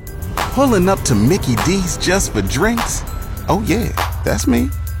Pulling up to Mickey D's just for drinks? Oh yeah, that's me.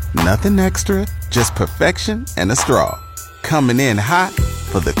 Nothing extra, just perfection and a straw. Coming in hot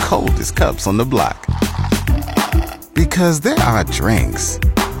for the coldest cups on the block. Because there are drinks.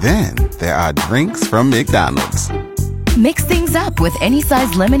 Then there are drinks from McDonald's. Mix things up with any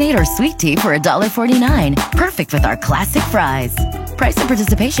size lemonade or sweet tea for $1.49. Perfect with our classic fries. Price and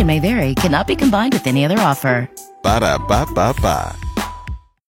participation may vary. Cannot be combined with any other offer. Ba-da-ba-ba-ba.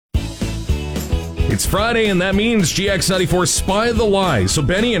 It's Friday, and that means GX94 Spy the Lie. So,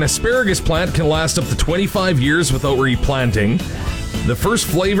 Benny, an asparagus plant can last up to 25 years without replanting. The first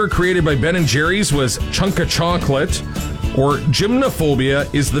flavor created by Ben & Jerry's was Chunka Chocolate. Or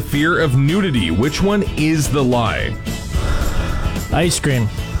gymnophobia is the fear of nudity. Which one is the lie? Ice cream.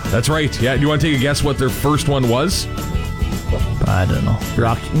 That's right. Yeah, do you want to take a guess what their first one was? I don't know.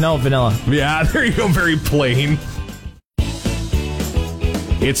 No, vanilla. Yeah, there you go. Very plain.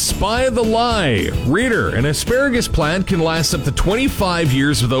 It's Spy the Lie. Reader, an asparagus plant can last up to 25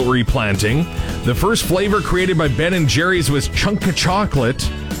 years without replanting. The first flavor created by Ben & Jerry's was Chunka Chocolate.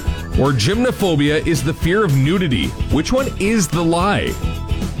 Or gymnophobia is the fear of nudity. Which one is the lie?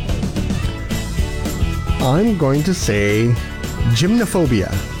 I'm going to say gymnophobia.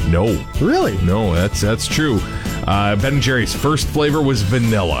 No. Really? No, that's true. Ben & Jerry's first flavor was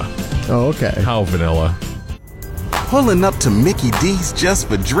vanilla. Oh, okay. How vanilla? Pulling up to Mickey D's just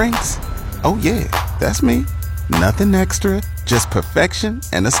for drinks? Oh yeah, that's me. Nothing extra, just perfection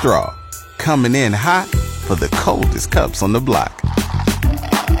and a straw. Coming in hot for the coldest cups on the block.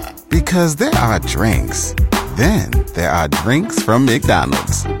 Because there are drinks. Then there are drinks from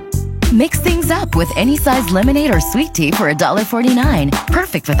McDonald's. Mix things up with any size lemonade or sweet tea for $1.49.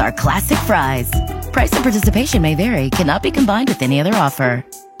 Perfect with our classic fries. Price and participation may vary. Cannot be combined with any other offer.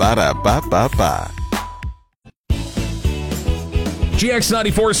 Ba-da-ba-ba-ba.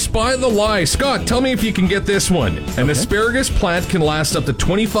 GX94 Spy the Lie. Scott, tell me if you can get this one. An asparagus plant can last up to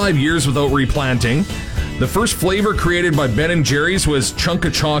 25 years without replanting. The first flavor created by Ben & Jerry's was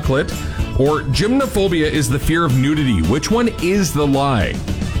Chunka Chocolate. Or gymnophobia is the fear of nudity. Which one is the lie?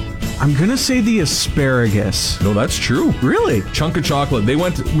 I'm gonna say the asparagus. No, that's true. Really? Chunka Chocolate. They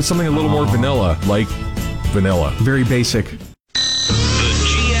went with something a little more vanilla, like vanilla. Very basic.